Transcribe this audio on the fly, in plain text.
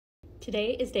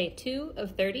Today is day 2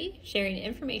 of 30, sharing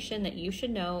information that you should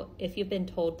know if you've been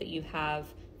told that you have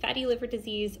fatty liver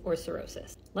disease or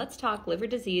cirrhosis. Let's talk liver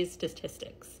disease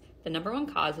statistics. The number one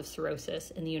cause of cirrhosis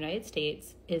in the United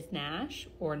States is NASH,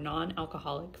 or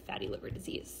non-alcoholic fatty liver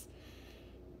disease,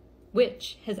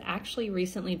 which has actually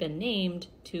recently been named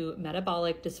to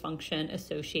metabolic dysfunction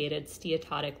associated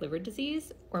steatotic liver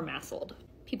disease, or MASLD.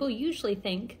 People usually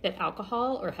think that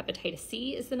alcohol or hepatitis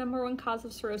C is the number one cause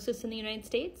of cirrhosis in the United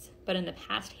States, but in the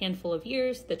past handful of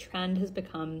years, the trend has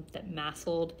become that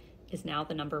MASLD is now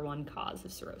the number one cause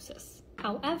of cirrhosis.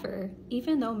 However,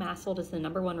 even though MASLD is the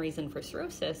number one reason for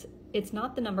cirrhosis, it's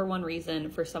not the number one reason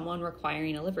for someone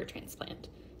requiring a liver transplant.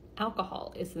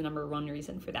 Alcohol is the number one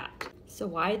reason for that. So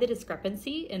why the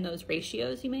discrepancy in those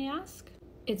ratios, you may ask?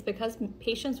 It's because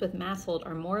patients with MASLD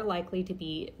are more likely to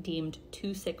be deemed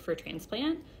too sick for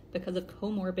transplant because of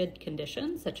comorbid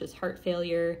conditions such as heart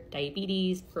failure,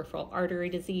 diabetes, peripheral artery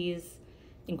disease,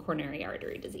 and coronary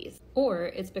artery disease. Or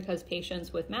it's because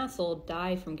patients with MASLD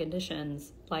die from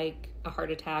conditions like a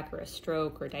heart attack or a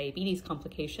stroke or diabetes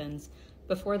complications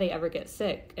before they ever get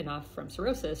sick enough from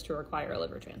cirrhosis to require a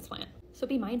liver transplant. So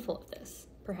be mindful of this.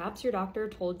 Perhaps your doctor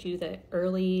told you that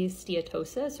early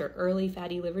steatosis or early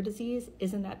fatty liver disease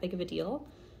isn't that big of a deal,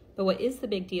 but what is the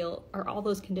big deal are all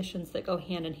those conditions that go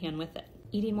hand in hand with it.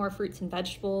 Eating more fruits and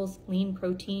vegetables, lean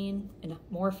protein, and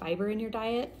more fiber in your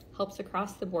diet helps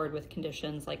across the board with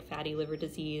conditions like fatty liver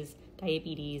disease,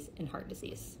 diabetes, and heart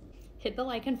disease. Hit the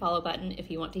like and follow button if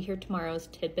you want to hear tomorrow's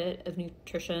tidbit of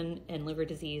nutrition and liver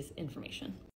disease information.